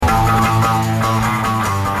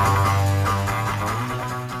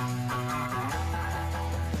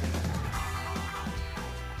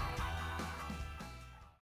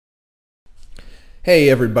Hey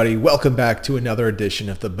everybody, welcome back to another edition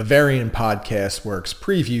of the Bavarian Podcast Works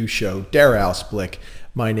preview show, Der Ausblick.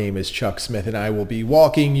 My name is Chuck Smith and I will be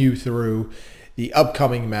walking you through the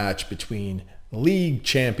upcoming match between league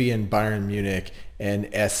champion Bayern Munich and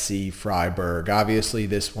SC Freiburg. Obviously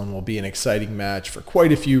this one will be an exciting match for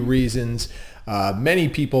quite a few reasons. Many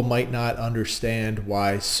people might not understand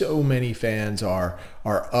why so many fans are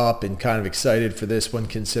up and kind of excited for this one,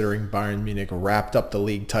 considering Bayern Munich wrapped up the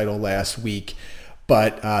league title last week.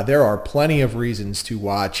 But there are plenty of reasons to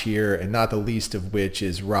watch here, and not the least of which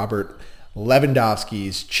is Robert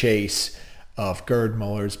Lewandowski's chase of Gerd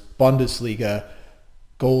Muller's Bundesliga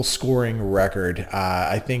goal-scoring record.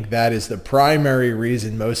 I think that is the primary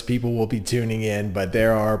reason most people will be tuning in, but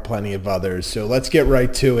there are plenty of others. So let's get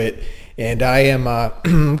right to it. And I am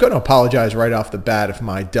going to apologize right off the bat if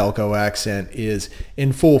my Delco accent is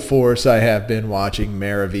in full force. I have been watching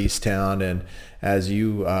Mare of Easttown, and as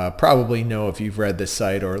you probably know if you've read the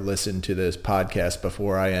site or listened to this podcast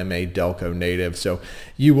before, I am a Delco native. So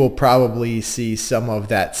you will probably see some of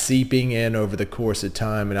that seeping in over the course of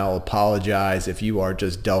time, and I'll apologize if you are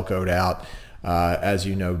just Delco'd out. As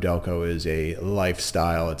you know, Delco is a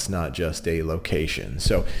lifestyle. It's not just a location.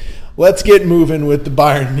 So let's get moving with the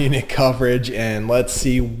Bayern Munich coverage, and let's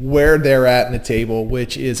see where they're at in the table,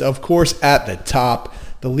 which is, of course, at the top.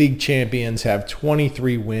 The league champions have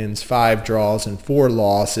 23 wins, 5 draws, and 4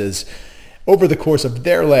 losses. Over the course of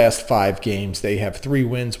their last 5 games, they have 3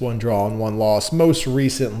 wins, 1 draw, and 1 loss. Most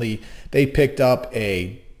recently, they picked up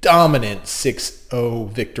a dominant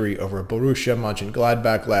 6-0 victory over Borussia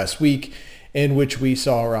Mönchengladbach last week, in which we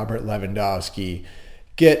saw Robert Lewandowski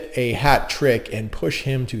get a hat trick and push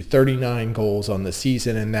him to 39 goals on the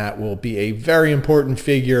season, and that will be a very important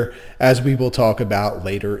figure, as we will talk about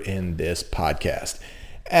later in this podcast.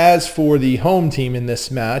 As for the home team in this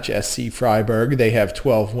match, SC Freiburg, they have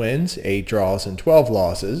 12 wins, 8 draws, and 12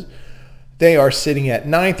 losses. They are sitting at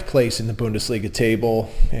 9th place in the Bundesliga table,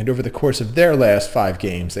 and over the course of their last 5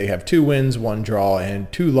 games, they have 2 wins, 1 draw, and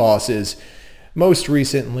 2 losses. Most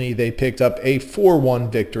recently, they picked up a 4-1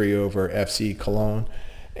 victory over FC Cologne.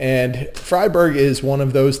 And Freiburg is one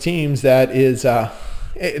of those teams that is,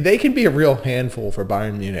 they can be a real handful for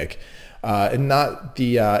Bayern Munich. And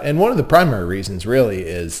one of the primary reasons really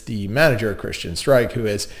is the manager, Christian Streich, who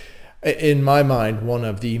is, in my mind, one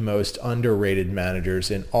of the most underrated managers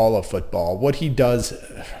in all of football. What he does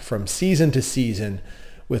from season to season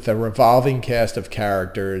with a revolving cast of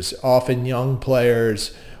characters, often young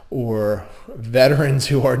players or veterans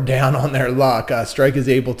who are down on their luck, Streich is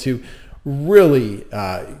able to really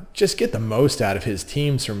just get the most out of his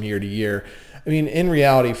teams from year to year. I mean, in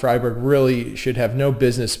reality, Freiburg really should have no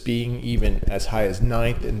business being even as high as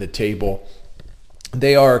 9th in the table.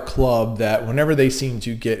 They are a club that whenever they seem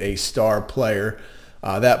to get a star player,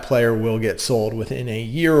 that player will get sold within a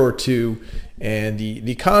year or two. And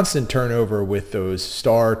the constant turnover with those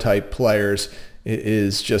star-type players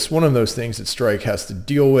is just one of those things that Streich has to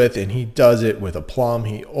deal with, and he does it with aplomb.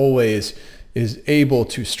 He always is able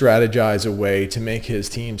to strategize a way to make his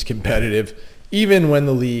teams competitive, even when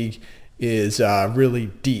the league is really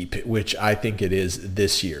deep, which I think it is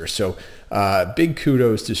this year. So big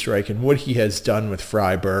kudos to Streich and what he has done with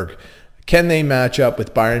Freiburg. Can they match up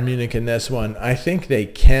with Bayern Munich in this one? I think they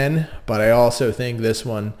can, but I also think this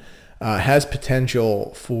one has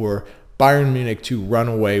potential for Bayern Munich to run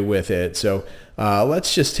away with it. So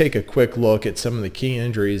let's just take a quick look at some of the key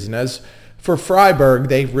injuries. And as for Freiburg,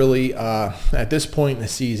 they really, at this point in the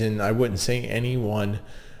season, I wouldn't say anyone,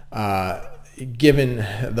 given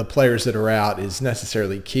the players that are out, is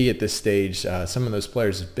necessarily key at this stage. Some of those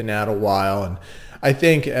players have been out a while, and I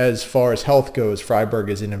think as far as health goes, Freiburg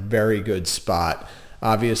is in a very good spot.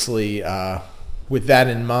 Obviously, with that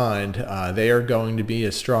in mind, they are going to be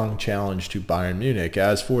a strong challenge to Bayern Munich.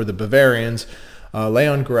 As for the Bavarians,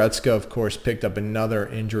 Leon Goretzka, of course, picked up another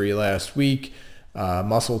injury last week.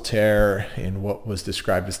 Muscle tear in what was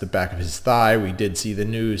described as the back of his thigh. We did see the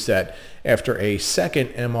news that after a second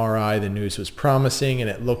MRI, the news was promising, and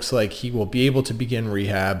it looks like he will be able to begin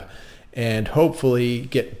rehab and hopefully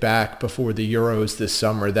get back before the Euros this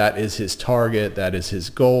summer. That is his target. That is his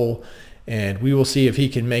goal. And we will see if he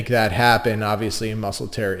can make that happen. Obviously, a muscle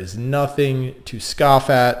tear is nothing to scoff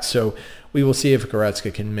at, so we will see if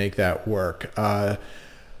Goretzka can make that work.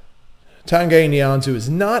 Tanguy Nianzou is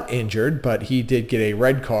not injured, but he did get a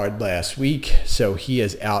red card last week, so he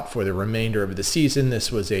is out for the remainder of the season.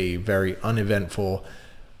 This was a very uneventful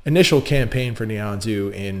initial campaign for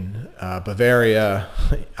Nianzou in Bavaria.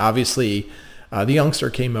 Obviously, the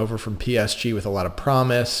youngster came over from PSG with a lot of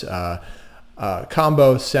promise.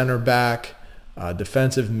 Combo center back,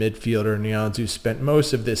 defensive midfielder. Nianzou spent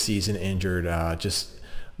most of this season injured, just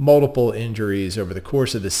multiple injuries over the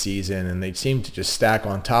course of the season, and they seemed to just stack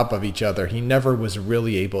on top of each other. He never was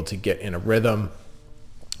really able to get in a rhythm.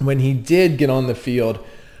 When he did get on the field,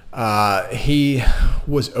 he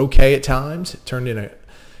was okay at times. It turned in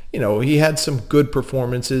he had some good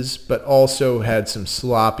performances, but also had some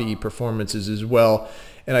sloppy performances as well.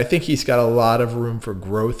 And I think he's got a lot of room for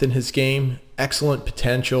growth in his game. Excellent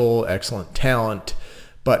potential, excellent talent,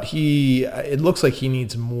 but it looks like he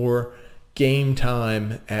needs more game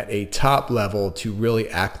time at a top level to really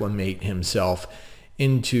acclimate himself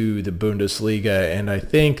into the Bundesliga. And I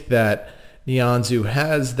think that Nianzou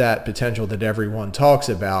has that potential that everyone talks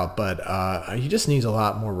about, but he just needs a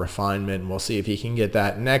lot more refinement. And we'll see if he can get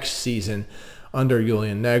that next season under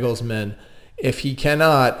Julian Nagelsmann. If he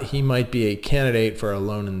cannot, he might be a candidate for a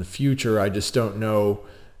loan in the future. I just don't know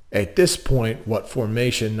at this point what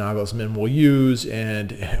formation Nagelsmann will use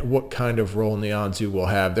and what kind of role Nianzou will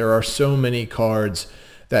have. There are so many cards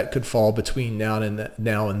that could fall between now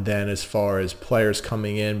and then as far as players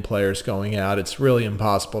coming in, players going out. It's really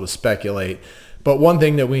impossible to speculate. But one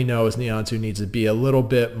thing that we know is Nianzou needs to be a little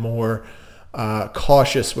bit more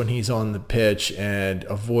cautious when he's on the pitch and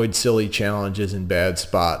avoid silly challenges in bad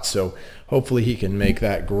spots. So hopefully he can make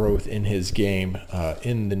that growth in his game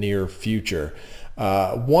in the near future.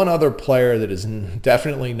 One other player that is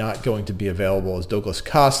definitely not going to be available is Douglas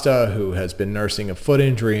Costa, who has been nursing a foot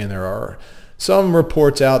injury, and there are some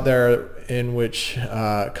reports out there in which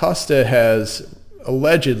Costa has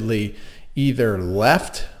allegedly either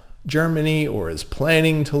left Germany or is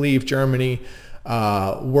planning to leave Germany.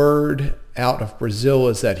 Word out of Brazil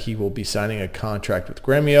is that he will be signing a contract with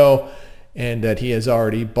Grêmio and that he has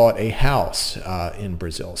already bought a house in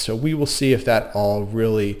Brazil. So we will see if that all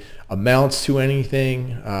really amounts to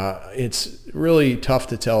anything. It's really tough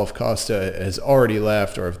to tell if Costa has already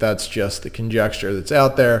left or if that's just the conjecture that's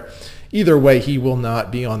out there. Either way, he will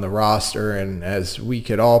not be on the roster, and as we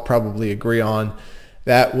could all probably agree on,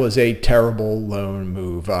 that was a terrible loan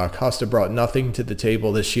move. Costa brought nothing to the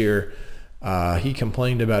table this year. He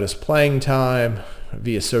complained about his playing time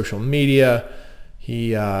via social media.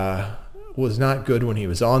 He was not good when he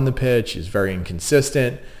was on the pitch. He was very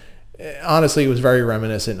inconsistent. Honestly, it was very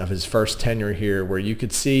reminiscent of his first tenure here, where you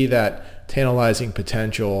could see that tantalizing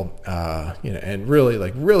potential, and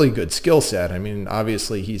really good skill set. I mean,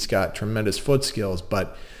 obviously he's got tremendous foot skills,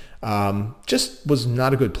 but just was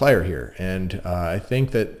not a good player here. And I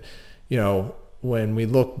think that, when we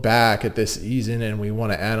look back at this season and we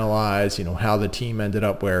want to analyze, how the team ended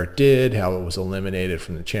up where it did, how it was eliminated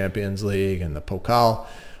from the Champions League and the Pokal,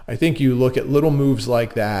 I think you look at little moves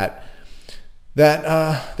like that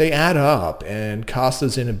they add up, and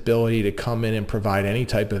Costa's inability to come in and provide any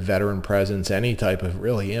type of veteran presence, any type of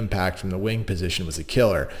really impact from the wing position was a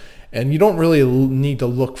killer. And you don't really need to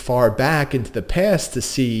look far back into the past to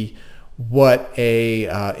see what a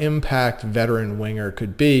impact veteran winger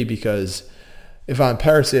could be, because Ivan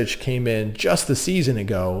Perisic came in just the season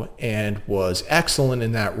ago and was excellent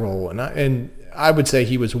in that role. And I would say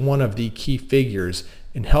he was one of the key figures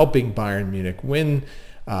in helping Bayern Munich win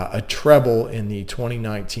a treble in the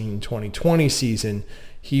 2019-2020 season.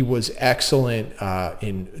 He was excellent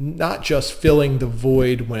in not just filling the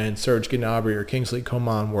void when Serge Gnabry or Kingsley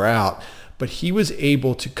Coman were out, but he was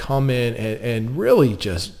able to come in and really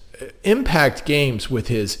just impact games with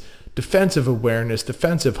his defensive awareness,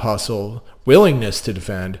 defensive hustle, willingness to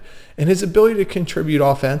defend, and his ability to contribute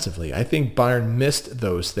offensively. I think Bayern missed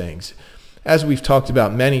those things. As we've talked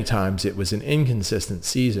about many times, it was an inconsistent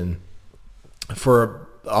season for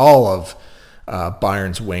all of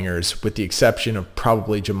Bayern's wingers, with the exception of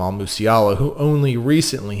probably Jamal Musiala, who only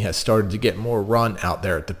recently has started to get more run out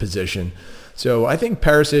there at the position. So I think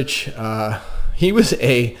Perisic, he was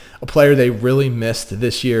a player they really missed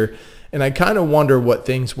this year. And I kind of wonder what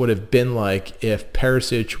things would have been like if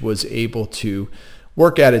Perisic was able to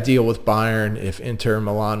work out a deal with Bayern, if Inter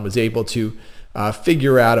Milan was able to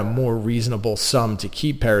figure out a more reasonable sum to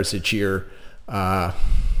keep Perisic here.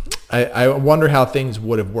 I wonder how things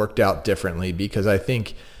would have worked out differently, because I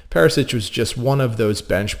think Perisic was just one of those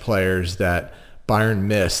bench players that Bayern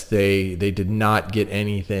missed. They did not get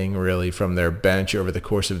anything really from their bench over the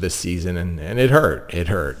course of this season, and it hurt. It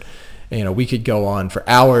hurt. We could go on for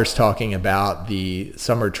hours talking about the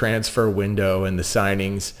summer transfer window and the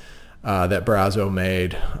signings that Brazzo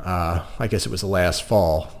made. I guess it was last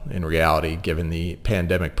fall in reality, given the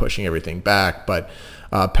pandemic pushing everything back. But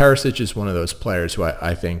Perisic is one of those players who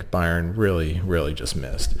I think Bayern really, really just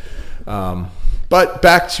missed. But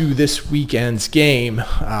back to this weekend's game,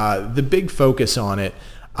 the big focus on it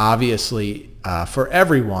obviously for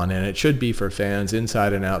everyone, and it should be for fans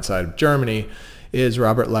inside and outside of Germany, is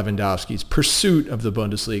Robert Lewandowski's pursuit of the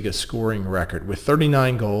Bundesliga scoring record. With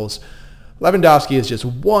 39 goals, Lewandowski is just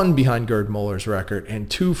 1 behind Gerd Muller's record and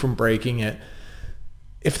 2 from breaking it.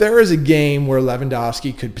 If there is a game where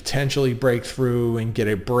Lewandowski could potentially break through and get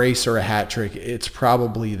a brace or a hat trick, it's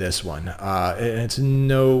probably this one. And it's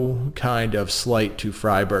no kind of slight to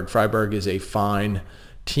Freiburg. Freiburg is a fine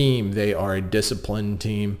team. They are a disciplined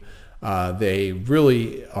team. They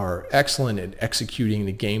really are excellent at executing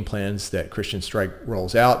the game plans that Christian Streich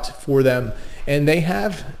rolls out for them. And they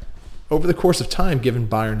have, over the course of time, given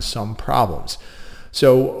Bayern some problems.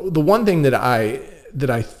 So the one thing that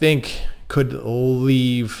I think could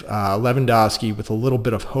leave Lewandowski with a little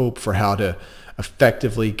bit of hope for how to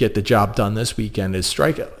effectively get the job done this weekend is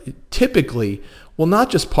Streich typically will not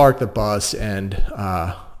just park the bus and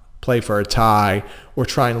play for a tie or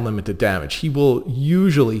trying to limit the damage. He will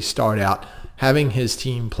usually start out having his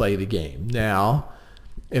team play the game. Now,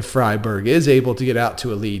 if Freiburg is able to get out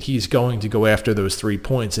to a lead, he's going to go after those 3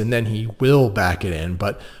 points, and then he will back it in.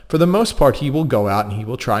 But for the most part, he will go out and he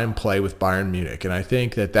will try and play with Bayern Munich. And I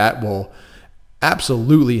think that will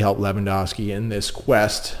absolutely help Lewandowski in this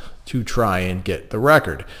quest to try and get the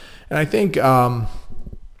record. And I think, we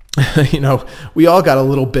all got a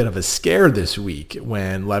little bit of a scare this week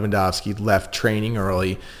when Lewandowski left training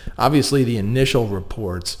early. Obviously, the initial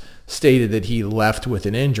reports stated that he left with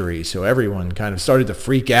an injury, so everyone kind of started to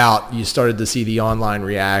freak out. You started to see the online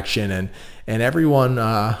reaction, and everyone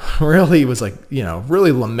really was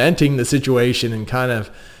really lamenting the situation and kind of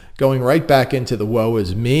going right back into the woe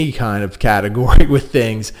is me kind of category with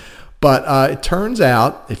things. But it turns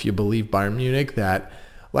out, if you believe Bayern Munich, that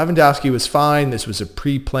Lewandowski was fine. This was a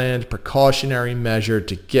pre-planned precautionary measure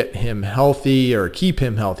to get him healthy, or keep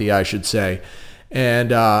him healthy, I should say.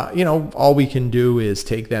 And, all we can do is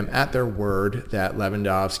take them at their word that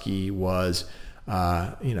Lewandowski was,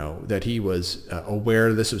 that he was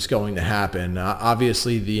aware this was going to happen.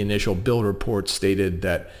 Obviously, the initial Bild report stated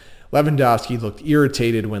that Lewandowski looked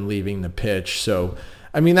irritated when leaving the pitch. So,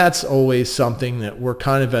 that's always something that we're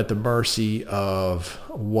kind of at the mercy of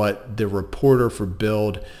what the reporter for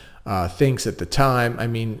Bild thinks at the time.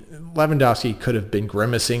 Lewandowski could have been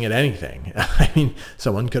grimacing at anything.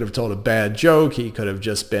 Someone could have told a bad joke. He could have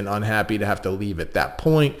just been unhappy to have to leave at that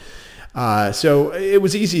point. So it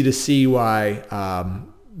was easy to see why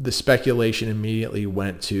the speculation immediately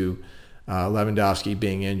went to Lewandowski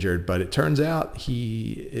being injured. But it turns out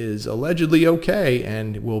he is allegedly okay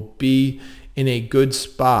and will be in a good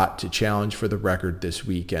spot to challenge for the record this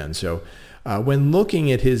weekend. So when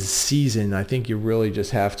looking at his season, I think you really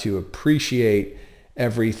just have to appreciate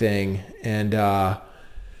everything and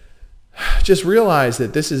just realize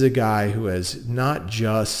that this is a guy who has not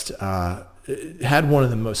just had one of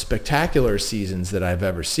the most spectacular seasons that I've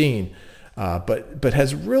ever seen, but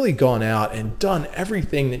has really gone out and done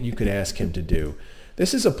everything that you could ask him to do.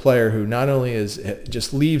 This is a player who not only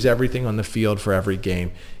just leaves everything on the field for every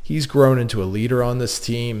game, he's grown into a leader on this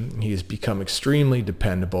team. He's become extremely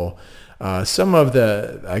dependable. Some of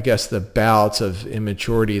the bouts of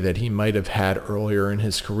immaturity that he might have had earlier in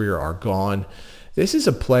his career are gone. This is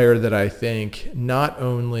a player that I think not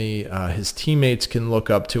only his teammates can look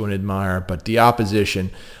up to and admire, but the opposition.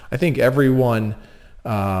 I think everyone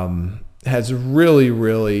has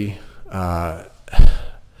really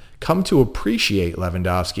come to appreciate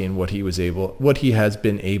Lewandowski and what he has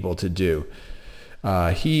been able to do.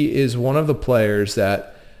 He is one of the players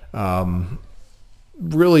that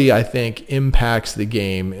really, I think, impacts the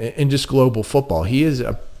game in just global football. He is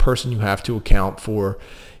a person you have to account for.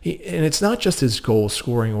 And it's not just his goal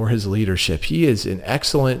scoring or his leadership. He's an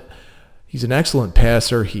excellent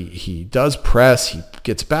passer. He does press. He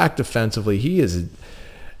gets back defensively. He is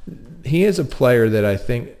a player that I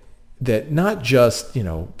think that not just,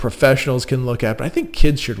 professionals can look at, but I think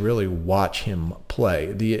kids should really watch him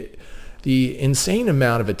play. The insane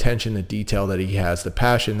amount of attention to detail that he has, the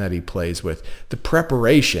passion that he plays with, the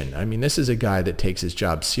preparation. This is a guy that takes his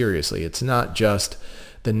job seriously. It's not just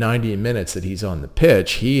the 90 minutes that he's on the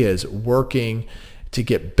pitch. He is working to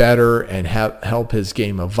get better and help his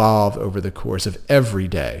game evolve over the course of every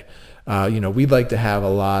day. We'd like to have a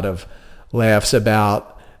lot of laughs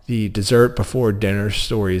about the dessert before dinner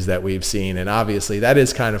stories that we've seen. And obviously that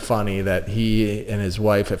is kind of funny that he and his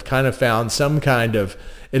wife have kind of found some kind of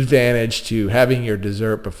advantage to having your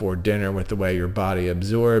dessert before dinner with the way your body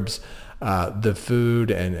absorbs the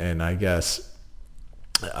food. And I guess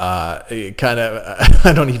it kind of,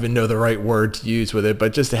 I don't even know the right word to use with it,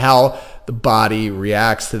 but just how the body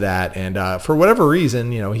reacts to that. And for whatever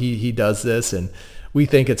reason, he does this, and we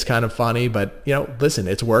think it's kind of funny, but listen,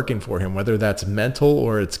 it's working for him, whether that's mental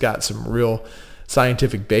or it's got some real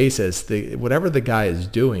scientific basis. Whatever the guy is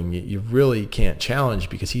doing, you really can't challenge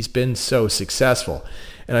because he's been so successful.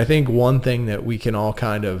 And I think one thing that we can all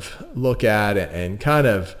kind of look at and kind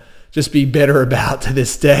of just be bitter about to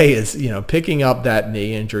this day is, picking up that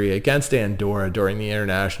knee injury against Andorra during the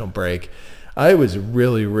international break. It was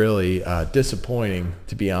really, really disappointing,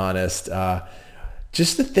 to be honest.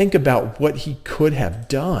 Just to think about what he could have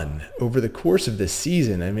done over the course of this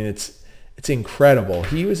season. I mean, it's incredible.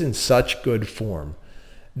 He was in such good form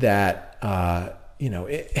that,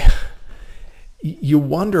 you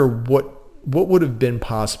wonder what would have been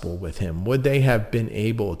possible with him. Would they have been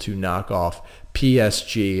able to knock off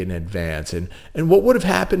PSG in advance? And what would have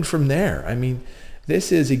happened from there? I mean,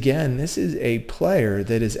 this is a player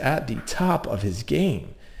that is at the top of his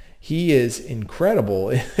game. He is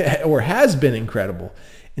incredible, or has been incredible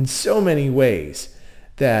in so many ways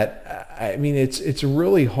that, I mean, it's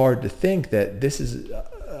really hard to think that this is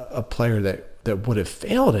a player that would have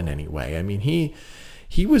failed in any way. I mean,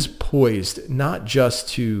 he was poised not just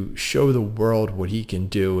to show the world what he can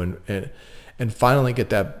do and finally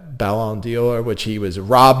get that Ballon d'Or, which he was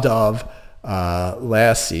robbed of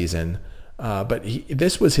last season, but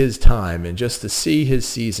this was his time, and just to see his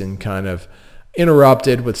season kind of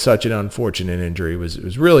interrupted with such an unfortunate injury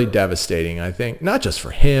was really devastating, I think, not just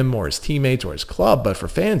for him or his teammates or his club, but for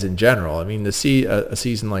fans in general. I mean, to see a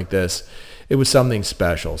season like this, it was something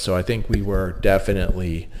special. So I think we were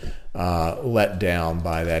definitely let down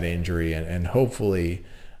by that injury, and hopefully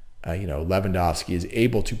Lewandowski is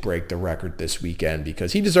able to break the record this weekend,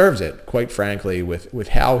 because he deserves it, quite frankly, with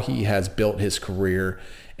how he has built his career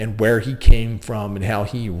and where he came from and how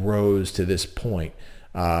he rose to this point.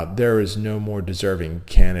 There is no more deserving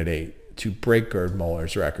candidate to break Gerd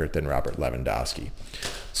Muller's record than Robert Lewandowski.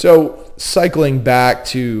 So cycling back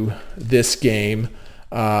to this game,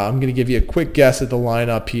 I'm going to give you a quick guess at the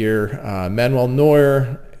lineup here. Manuel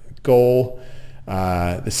Neuer, goal.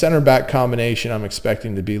 The center back combination I'm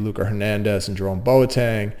expecting to be Lucas Hernandez and Jerome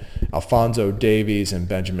Boateng, Alphonso Davies and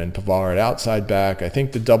Benjamin Pavard outside back. I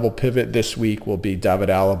think the double pivot this week will be David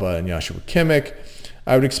Alaba and Joshua Kimmich.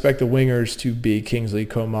 I would expect the wingers to be Kingsley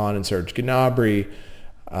Coman and Serge Gnabry.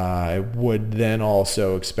 I would then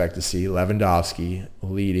also expect to see Lewandowski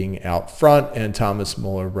leading out front and Thomas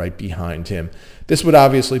Muller right behind him. This would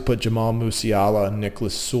obviously put Jamal Musiala,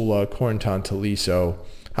 Nicolas Sula, Corentin Tolisso,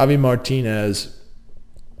 Javi Martinez,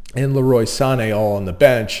 and Leroy Sané all on the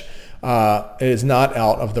bench. It is not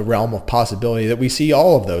out of the realm of possibility that we see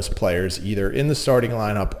all of those players either in the starting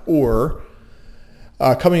lineup or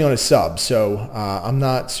coming on as sub. So I'm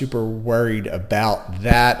not super worried about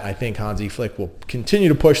that. I think Hansi Flick will continue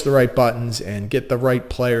to push the right buttons and get the right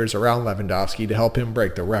players around Lewandowski to help him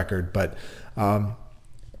break the record. But,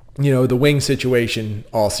 the wing situation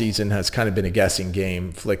all season has kind of been a guessing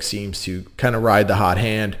game. Flick seems to kind of ride the hot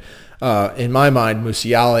hand. In my mind,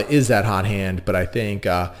 Musiala is that hot hand, but I think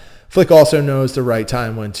Flick also knows the right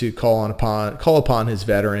time when to call upon his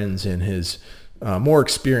veterans and his more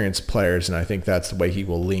experienced players, and I think that's the way he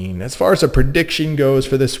will lean. As far as a prediction goes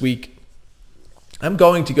for this week, I'm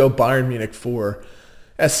going to go Bayern Munich 4,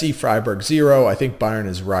 SC Freiburg 0. I think Bayern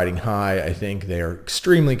is riding high. I think they are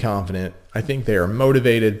extremely confident. I think they are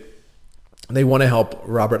motivated. They want to help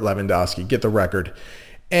Robert Lewandowski get the record,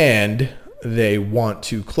 and they want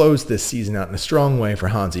to close this season out in a strong way for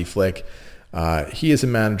Hansi Flick. He is a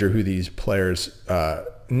manager who these players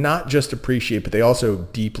not just appreciate, but they also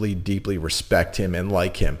deeply, deeply respect him and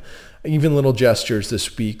like him. Even little gestures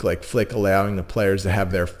this week, like Flick allowing the players to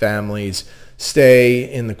have their families stay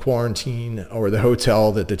in the quarantine or the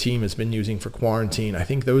hotel that the team has been using for quarantine. I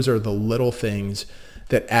think those are the little things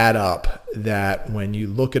that add up, that when you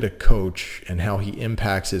look at a coach and how he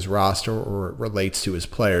impacts his roster or relates to his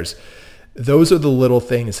players, those are the little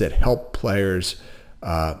things that help players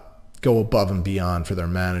go above and beyond for their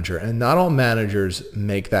manager. And not all managers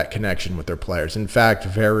make that connection with their players. In fact,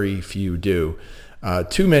 very few do.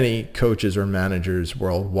 Too many coaches or managers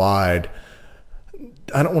worldwide,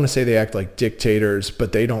 I don't want to say they act like dictators,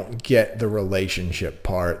 but they don't get the relationship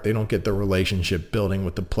part. They don't get the relationship building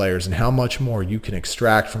with the players and how much more you can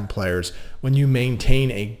extract from players when you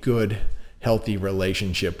maintain a good, healthy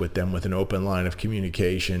relationship with them with an open line of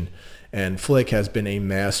communication. And Flick has been a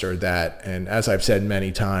master at that. And as I've said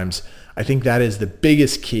many times, I think that is the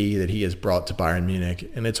biggest key that he has brought to Bayern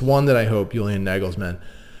Munich. And it's one that I hope Julian Nagelsmann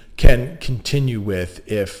can continue with.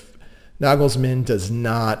 If Nagelsmann does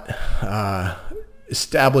not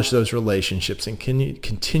establish those relationships and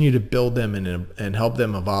continue to build them and help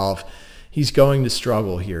them evolve, he's going to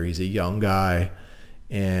struggle here. He's a young guy,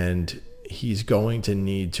 and he's going to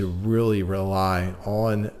need to really rely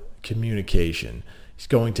on communication. He's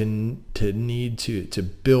going to need to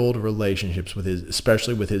build relationships with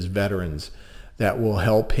especially with his veterans, that will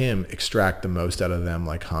help him extract the most out of them,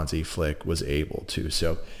 like Hansi Flick was able to.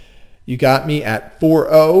 So you got me at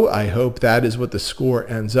 4-0. I hope that is what the score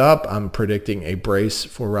ends up. I'm predicting a brace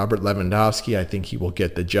for Robert Lewandowski. I think he will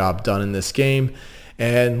get the job done in this game.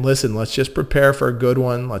 And listen, let's just prepare for a good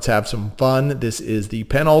one. Let's have some fun. This is the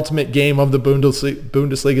penultimate game of the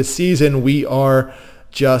Bundesliga season. We are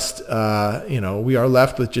just, we are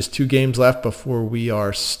left with just 2 games left before we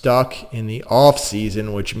are stuck in the off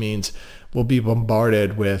season, which means we'll be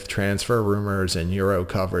bombarded with transfer rumors and Euros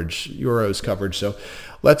coverage. So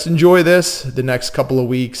let's enjoy the next couple of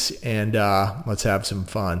weeks, and let's have some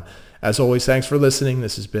fun. As always, thanks for listening.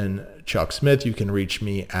 This has been Chuck Smith. You can reach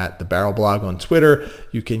me at the Barrel Blog on Twitter.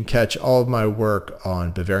 You can catch all of my work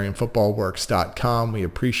on BavarianFootballWorks.com. We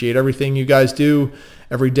appreciate everything you guys do.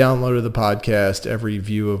 Every download of the podcast, every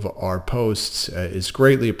view of our posts is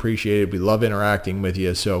greatly appreciated. We love interacting with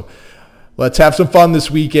you. So let's have some fun this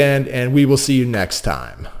weekend, and we will see you next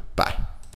time.